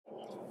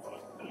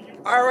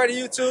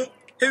Alrighty YouTube,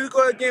 here we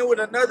go again with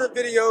another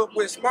video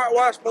with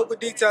Smartwash Mobile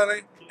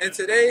Detailing, and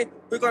today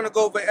we're going to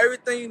go over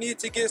everything you need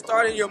to get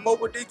started in your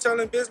mobile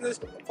detailing business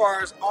as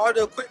far as all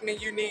the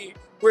equipment you need.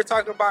 We're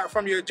talking about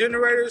from your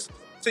generators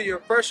to your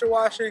pressure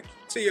washing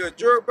to your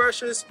drill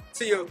brushes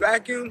to your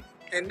vacuum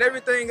and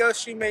everything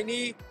else you may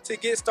need to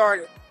get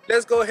started.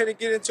 Let's go ahead and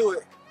get into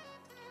it.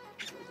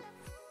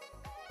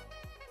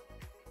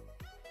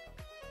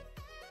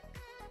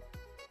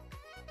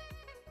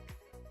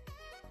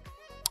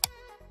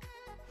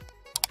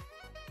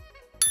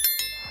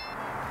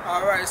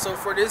 Alright, so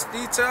for this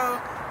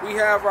detail, we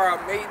have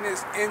our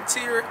maintenance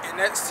interior and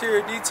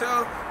exterior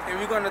detail, and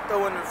we're going to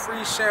throw in the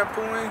free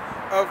shampooing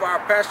of our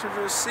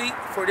passenger seat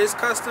for this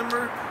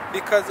customer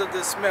because of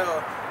the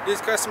smell. This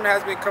customer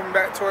has been coming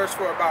back to us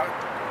for about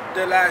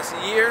the last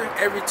year,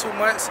 every 2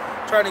 months,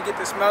 trying to get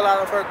the smell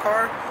out of her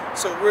car.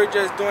 So we're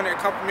just doing it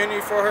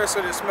complimentary for her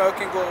so the smell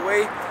can go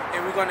away,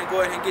 and we're going to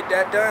go ahead and get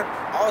that done.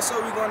 Also,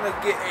 we're going to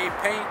get a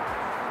paint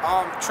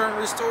trim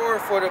restorer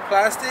for the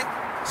plastic.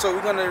 So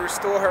we're going to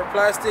restore her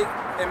plastic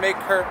and make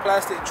her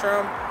plastic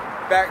trim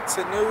back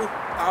to new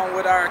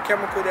with our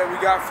chemical that we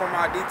got from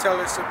our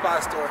detailer supply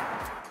store.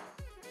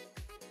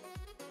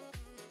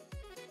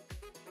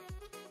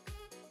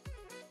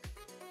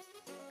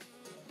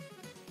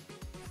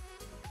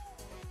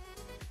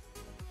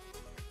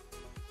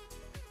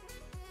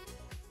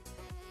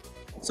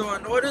 So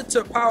in order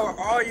to power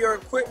all your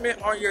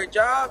equipment on your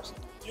jobs,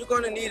 you're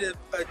going to need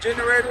a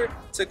generator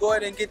to go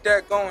ahead and get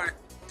that going.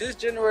 This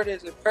generator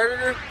is a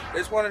Predator.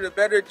 It's one of the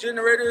better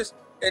generators,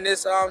 and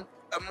it's a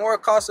more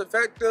cost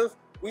effective.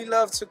 We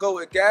love to go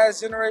with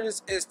gas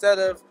generators instead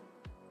of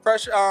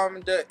pressure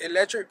the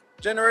electric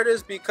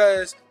generators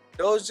because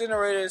those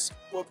generators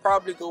will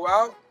probably go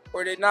out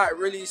or they're not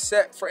really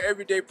set for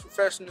everyday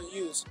professional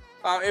use.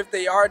 If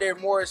they are, they're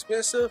more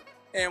expensive,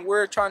 and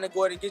we're trying to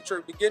go ahead and get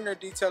your beginner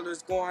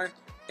detailers going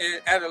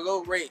and at a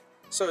low rate.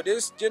 So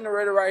this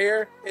generator right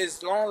here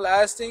is long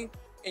lasting,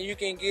 and you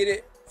can get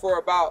it for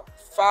about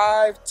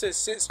 $500 to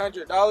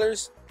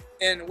 $600.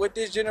 And with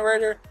this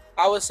generator,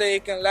 I would say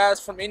it can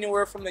last from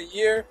anywhere from a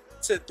year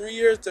to 3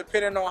 years,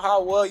 depending on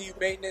how well you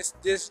maintenance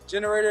this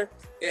generator.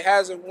 It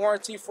has a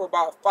warranty for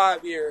about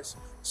 5 years.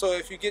 So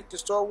if you get the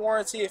store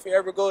warranty, if it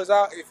ever goes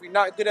out, if you're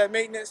not good at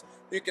maintenance,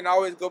 you can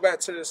always go back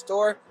to the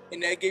store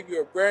and they give you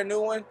a brand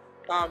new one.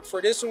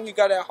 For this one, we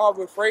got at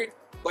Harbor Freight,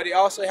 but they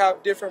also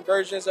have different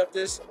versions of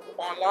this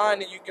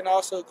online, and you can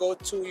also go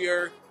to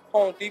your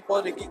Home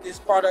Depot to get this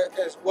product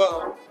as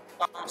well.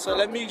 So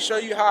let me show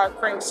you how it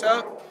cranks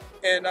up,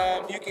 and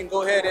you can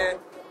go ahead and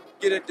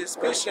get a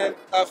description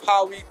of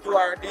how we do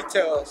our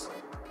details.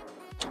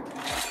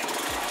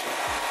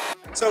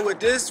 So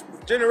with this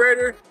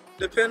generator,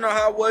 depending on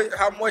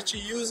how much you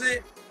use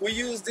it, we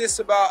use this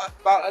about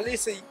at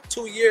least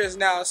 2 years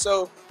now,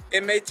 so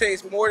it may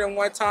take more than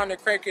one time to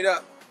crank it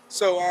up.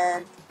 So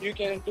you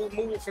can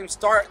move it from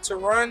start to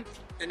run,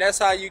 and that's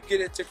how you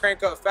get it to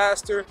crank up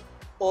faster,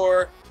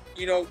 or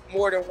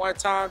more than one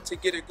time to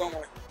get it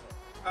going.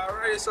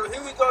 Alright, so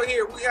here we go.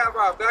 Here we have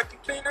our vacuum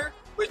cleaner,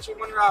 which is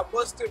one of our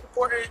most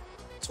important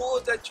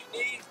tools that you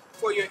need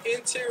for your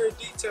interior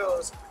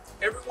details.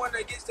 Everyone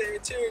that gets their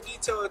interior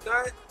detail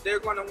done, they're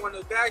going to want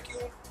to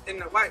vacuum and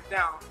to wipe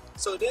down.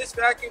 So this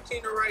vacuum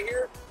cleaner right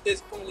here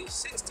is only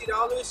 $60.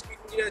 You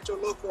can get it at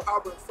your local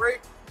Harbor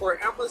Freight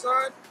or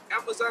Amazon.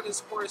 Amazon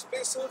is more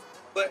expensive,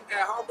 but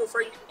at Harbor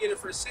Freight you can get it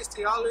for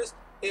 $60.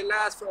 It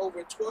lasts for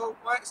over 12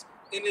 months.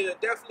 And it'll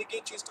definitely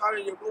get you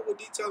started in your mobile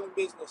detailing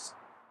business.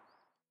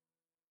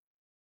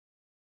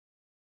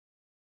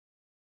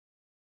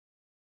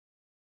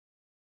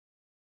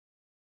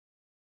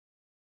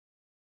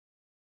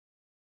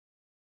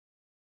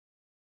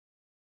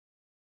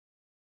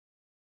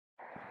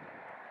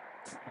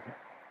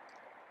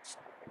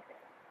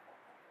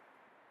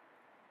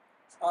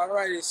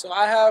 Alrighty, so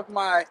I have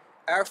my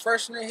air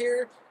freshener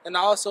here, and I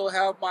also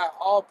have my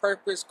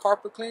all-purpose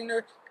carpet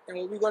cleaner. And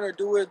what we're going to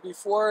do is,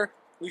 before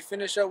we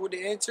finish up with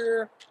the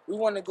interior, we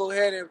want to go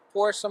ahead and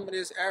pour some of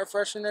this air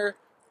freshener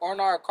on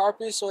our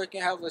carpet so it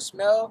can have a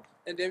smell,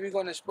 and then we're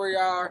going to spray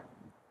our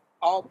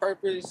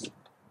all-purpose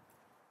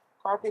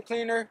carpet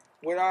cleaner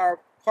with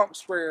our pump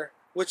sprayer,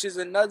 which is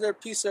another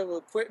piece of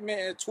equipment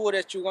and tool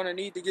that you're going to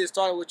need to get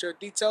started with your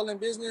detailing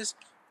business.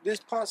 This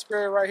pump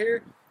sprayer right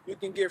here you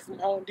can get from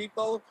Home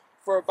Depot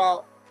for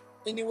about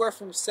anywhere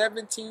from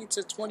 $17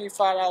 to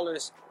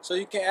 $25. So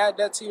you can add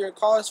that to your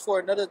cost for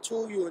another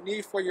tool you will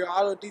need for your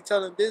auto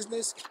detailing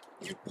business.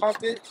 You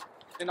pump it,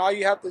 and all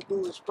you have to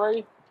do is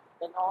spray,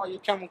 and all your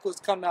chemicals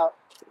come out.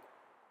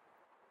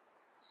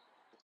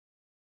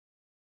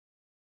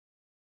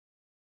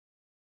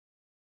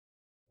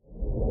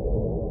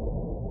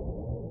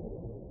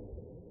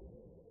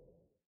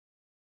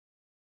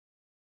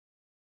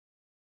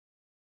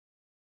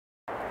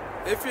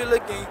 If you're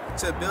looking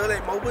to build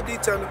a mobile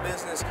detailing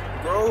business,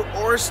 grow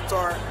or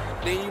start,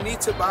 then you need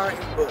to buy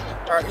an ebook.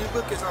 Our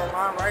ebook is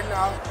online right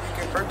now.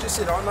 You can purchase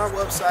it on our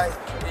website,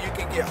 and you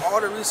can get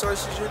all the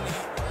resources you need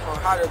on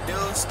how to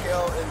build,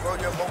 scale, and grow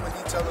your mobile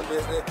detailing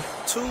business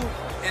to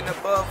and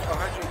above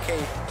 100K.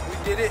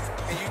 We did it,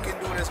 and you can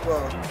do it as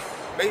well.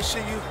 Make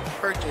sure you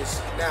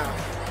purchase now.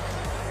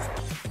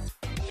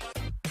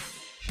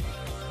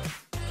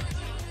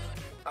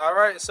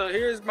 Alright, so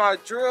here's my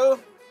drill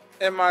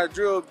and my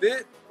drill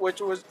bit, which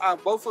was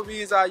both of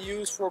these I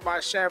use for my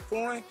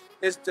shampooing.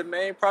 It's the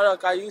main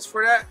product I use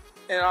for that,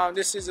 and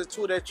this is a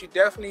tool that you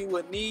definitely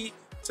would need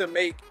to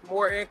make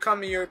more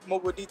income in your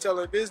mobile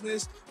detailing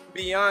business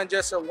beyond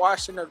just a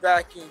wash and a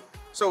vacuum.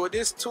 So with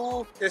this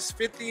tool, it's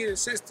 $50 to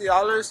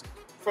 $60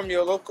 from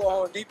your local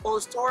Home Depot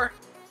store,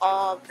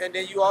 and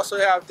then you also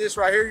have this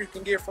right here you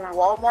can get from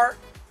Walmart.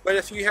 But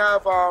if you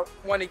have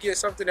want to get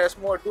something that's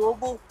more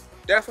durable,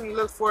 definitely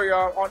look for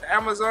on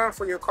Amazon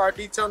for your car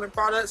detailing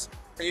products,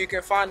 and you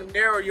can find them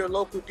there or your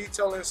local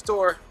detailing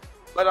store.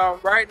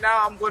 But right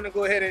now I'm going to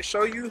go ahead and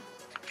show you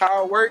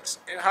how it works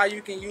and how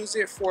you can use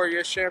it for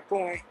your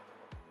shampooing.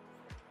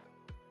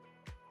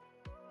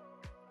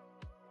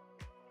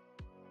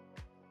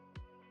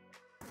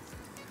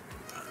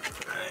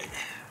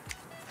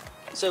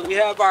 So we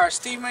have our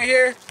steamer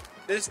here.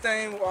 This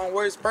thing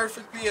works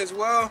perfectly as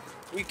well.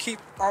 We keep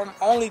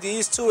only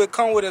these two. It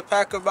comes with a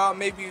pack of about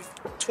maybe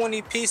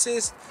 20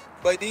 pieces,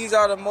 but these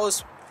are the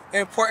most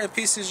important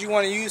pieces you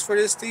want to use for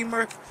this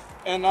steamer.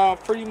 And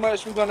pretty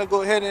much we're gonna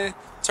go ahead and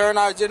turn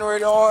our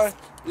generator on,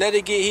 let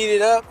it get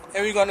heated up,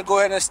 and we're gonna go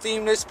ahead and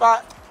steam this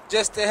spot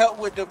just to help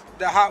with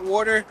the hot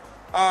water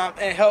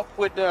and help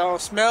with the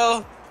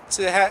smell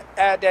to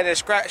add that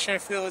extraction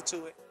feel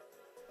to it.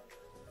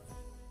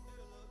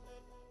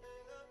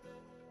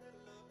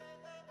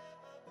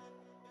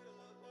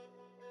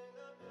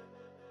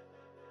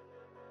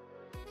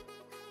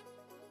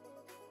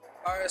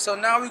 Alright, so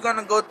now we're going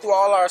to go through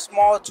all our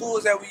small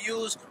tools that we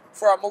use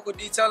for our mobile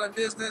detailing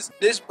business.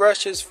 This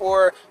brush is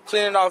for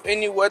cleaning off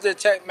any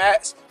WeatherTech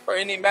mats or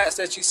any mats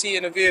that you see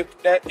in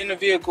the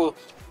vehicle.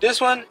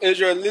 This one is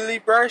your Lily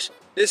brush.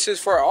 This is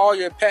for all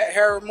your pet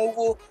hair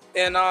removal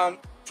and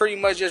pretty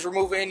much just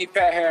removing any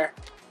pet hair.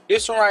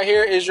 This one right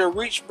here is your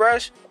Reach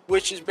brush,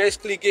 which is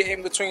basically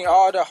getting between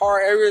all the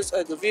hard areas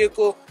of the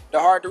vehicle, the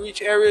hard to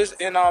reach areas,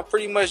 and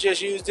pretty much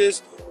just use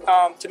this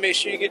to make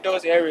sure you get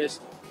those areas.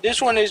 This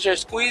one is your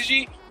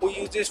Squeegee. We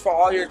use this for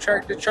all your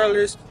tractor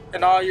trailers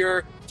and all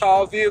your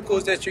tall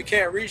vehicles that you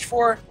can't reach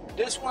for.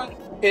 This one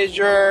is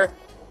your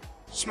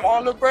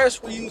smaller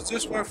brush. We use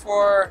this one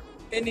for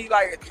any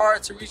like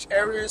hard to reach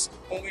areas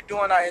when we're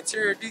doing our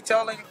interior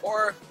detailing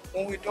or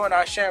when we're doing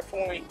our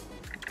shampooing.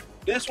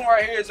 This one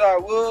right here is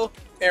our wheel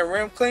and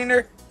rim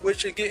cleaner,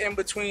 which you get in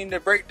between the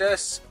brake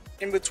dust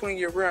in between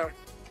your rim.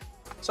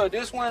 So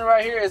this one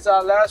right here is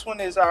our last one,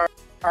 is our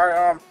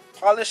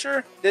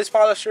polisher. This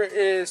polisher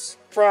is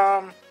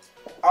from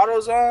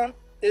AutoZone.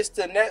 It's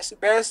the next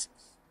best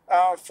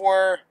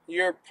for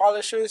your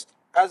polishers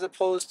as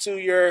opposed to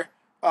your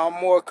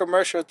more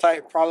commercial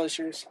type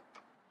polishers.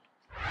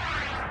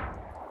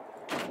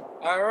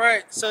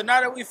 Alright, so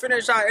now that we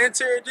finished our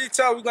interior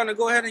detail, we're going to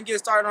go ahead and get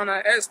started on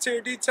our exterior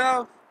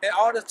detail and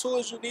all the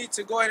tools you need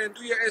to go ahead and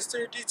do your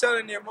exterior detail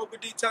in your mobile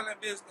detailing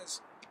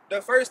business.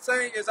 The first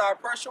thing is our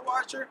pressure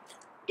washer.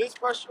 This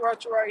pressure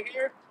washer right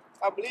here,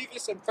 I believe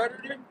it's a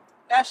Predator.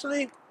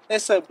 Actually,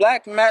 it's a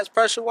black matte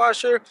pressure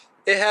washer.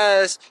 It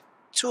has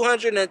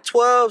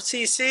 212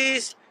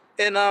 cc's,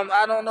 and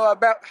I don't know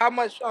about how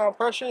much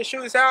pressure it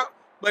shoots out,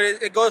 but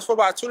it goes for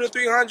about 200 to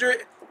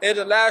 300.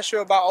 It'll last you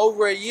about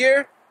over a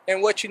year.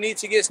 And what you need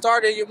to get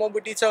started in your mobile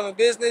detailing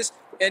business,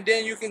 and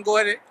then you can go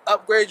ahead and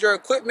upgrade your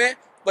equipment.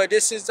 But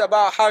this is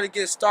about how to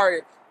get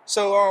started.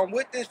 So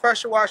with this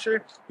pressure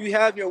washer, you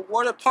have your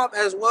water pump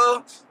as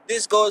well.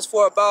 This goes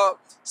for about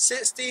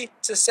 $60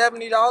 to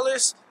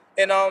 $70.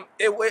 And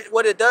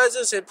what it does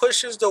is it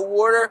pushes the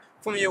water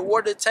from your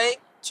water tank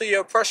to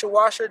your pressure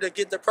washer to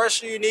get the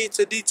pressure you need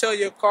to detail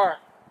your car.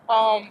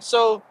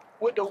 So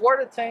with the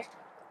water tank,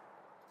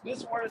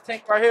 this water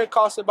tank right here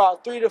costs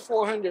about $300 to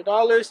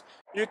 $400.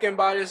 You can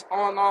buy this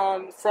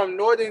on from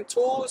Northern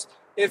Tools.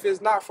 If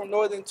it's not from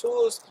Northern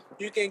Tools,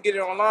 you can get it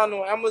online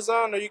on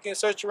Amazon, or you can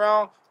search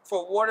around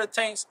for water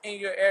tanks in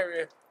your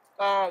area.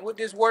 With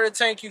this water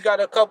tank, you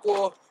got a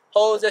couple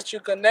holes that you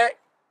connect.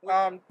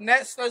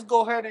 Next, let's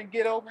go ahead and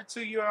get over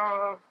to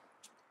your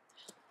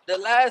the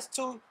last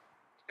two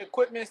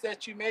equipments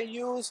that you may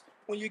use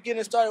when you're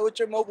getting started with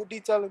your mobile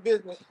detailing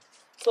business.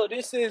 So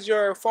this is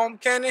your foam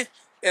cannon,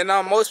 and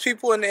most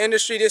people in the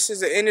industry, this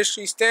is an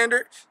industry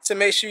standard to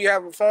make sure you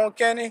have a foam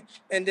cannon.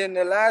 And then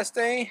the last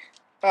thing,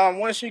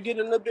 once you get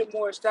a little bit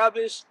more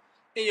established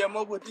in your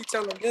mobile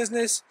detailing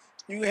business,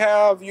 you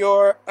have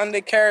your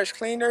undercarriage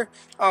cleaner,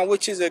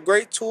 which is a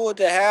great tool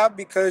to have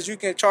because you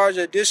can charge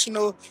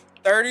additional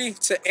 $30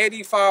 to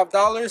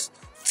 $85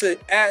 to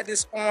add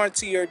this on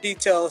to your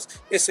details.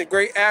 It's a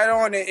great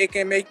add-on, and it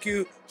can make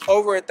you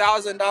over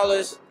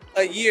 $1,000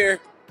 a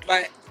year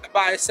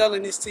by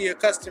selling this to your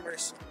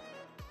customers.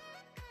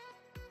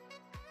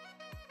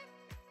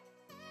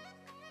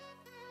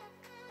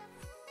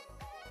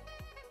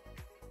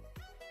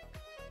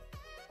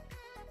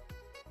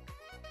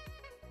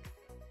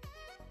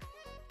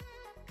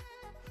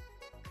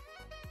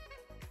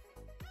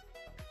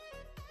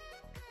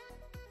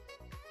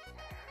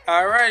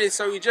 Alrighty,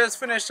 so we just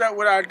finished up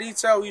with our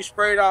detail. We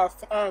sprayed our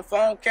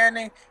foam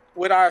canning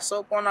with our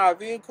soap on our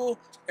vehicle,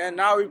 and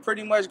now we're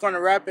pretty much going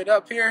to wrap it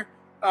up here.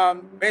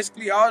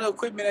 Basically, all the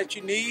equipment that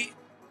you need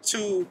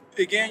to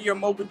begin your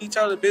mobile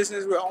detailer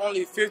business with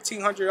only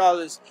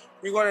 $1,500.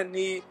 You're going to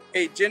need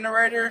a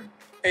generator,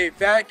 a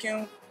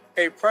vacuum,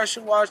 a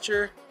pressure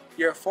washer,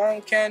 your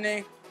foam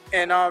canning,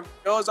 and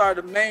those are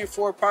the main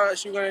 4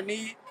 products you're going to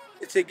need.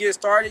 To get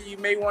started, you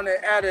may want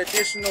to add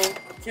additional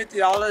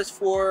 $50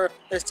 for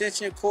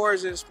extension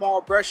cords and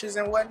small brushes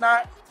and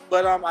whatnot.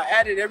 But I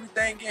added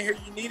everything in here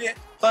you needed,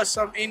 plus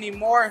any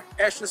more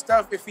extra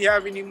stuff if you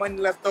have any money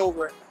left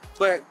over.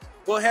 But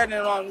go ahead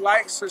and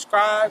like,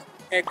 subscribe,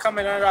 and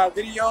comment on our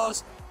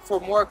videos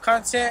for more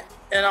content.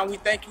 And we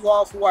thank you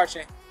all for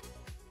watching.